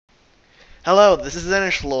Hello, this is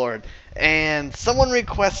Enish Lord, and someone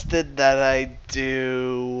requested that I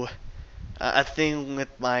do a thing with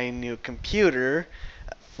my new computer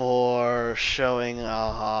for showing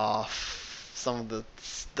off some of the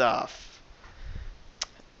stuff.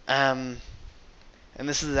 Um, and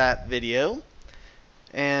this is that video.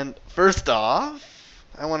 And first off,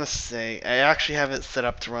 I want to say I actually have it set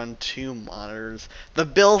up to run two monitors: the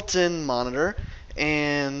built-in monitor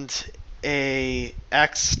and a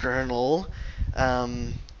external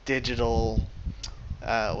digital.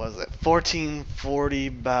 Was it 1440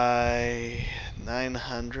 by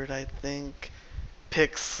 900, I think,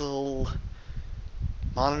 pixel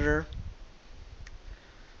monitor.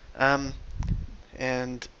 Um,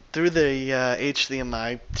 and through the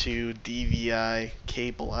HDMI to DVI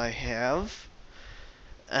cable I have.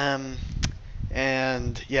 Um,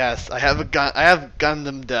 and yes, I have I have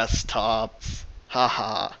Gundam desktops.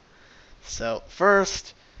 Haha. So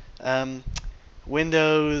first,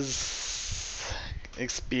 Windows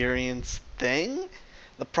experience thing.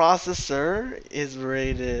 The processor is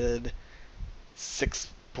rated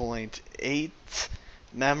 6.8.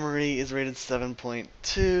 Memory is rated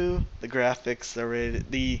 7.2. The graphics are rated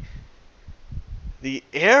the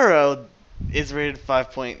Aero is rated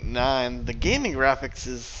 5.9. The gaming graphics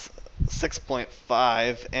is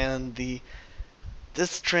 6.5, and the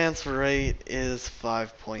disk transfer rate is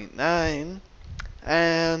 5.9.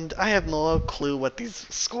 And I have no clue what these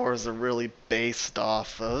scores are really based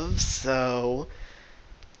off of, so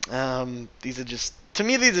these are just, to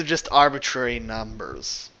me, these are just arbitrary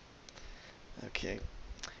numbers. Okay,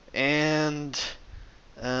 and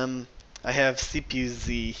I have CPU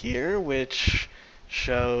Z here, which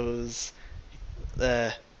shows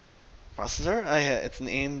the processor. It's an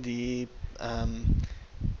AMD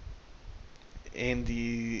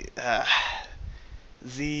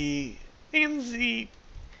Z AMZ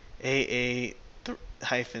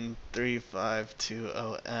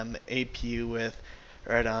AA-3520M APU with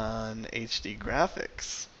Radeon HD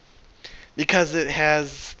graphics, because it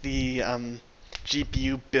has the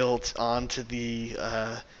GPU built onto the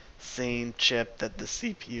same chip that the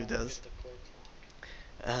CPU does.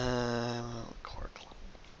 Core clock.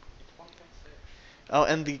 Oh,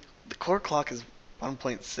 and the core clock is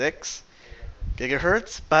 1.6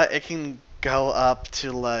 gigahertz, but it can go up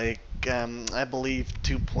to like I believe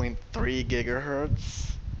 2.3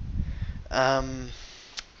 gigahertz.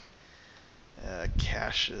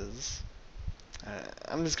 Caches.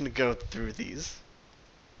 I'm just gonna go through these.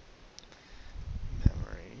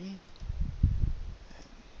 Memory.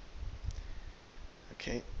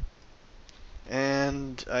 Okay.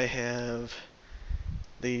 And I have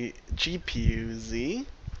the GPU Z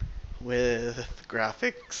with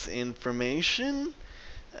graphics information.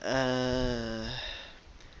 And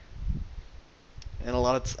a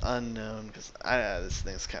lot of it's unknown because this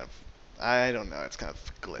thing's kind of, I don't know, it's kind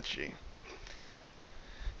of glitchy.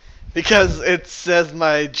 Because it says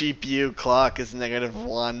my GPU clock is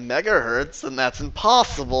 -1 megahertz, and that's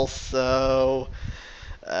impossible, so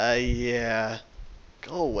yeah.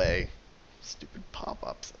 Go away. Stupid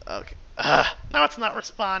pop-ups. Okay. Now it's not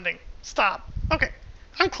responding. Stop. Okay.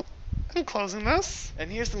 I'm closing this. And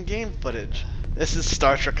here's some game footage. This is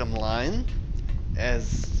Star Trek Online,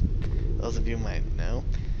 as those of you might know.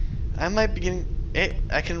 I might be getting it.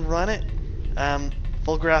 I can run it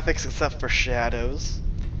full graphics except for shadows.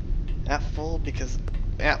 At full, because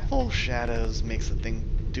at full shadows makes the thing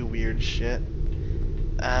do weird shit.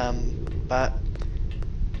 But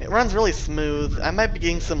it runs really smooth. I might be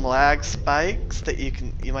getting some lag spikes that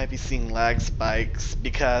you might be seeing lag spikes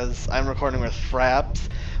because I'm recording with Fraps,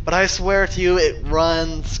 but I swear to you it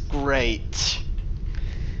runs great.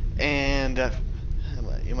 And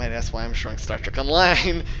you might ask why I'm showing Star Trek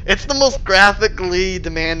Online. It's the most graphically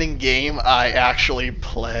demanding game I actually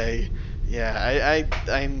play. Yeah,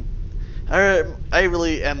 I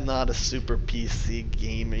really am not a super PC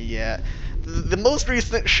gamer yet. The most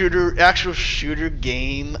recent actual shooter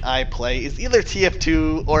game I play is either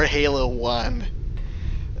TF2 or Halo 1.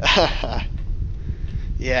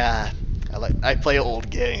 Yeah, I play old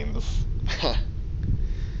games.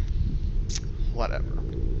 Whatever.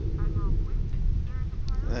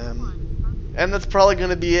 And that's probably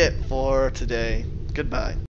gonna be it for today. Goodbye.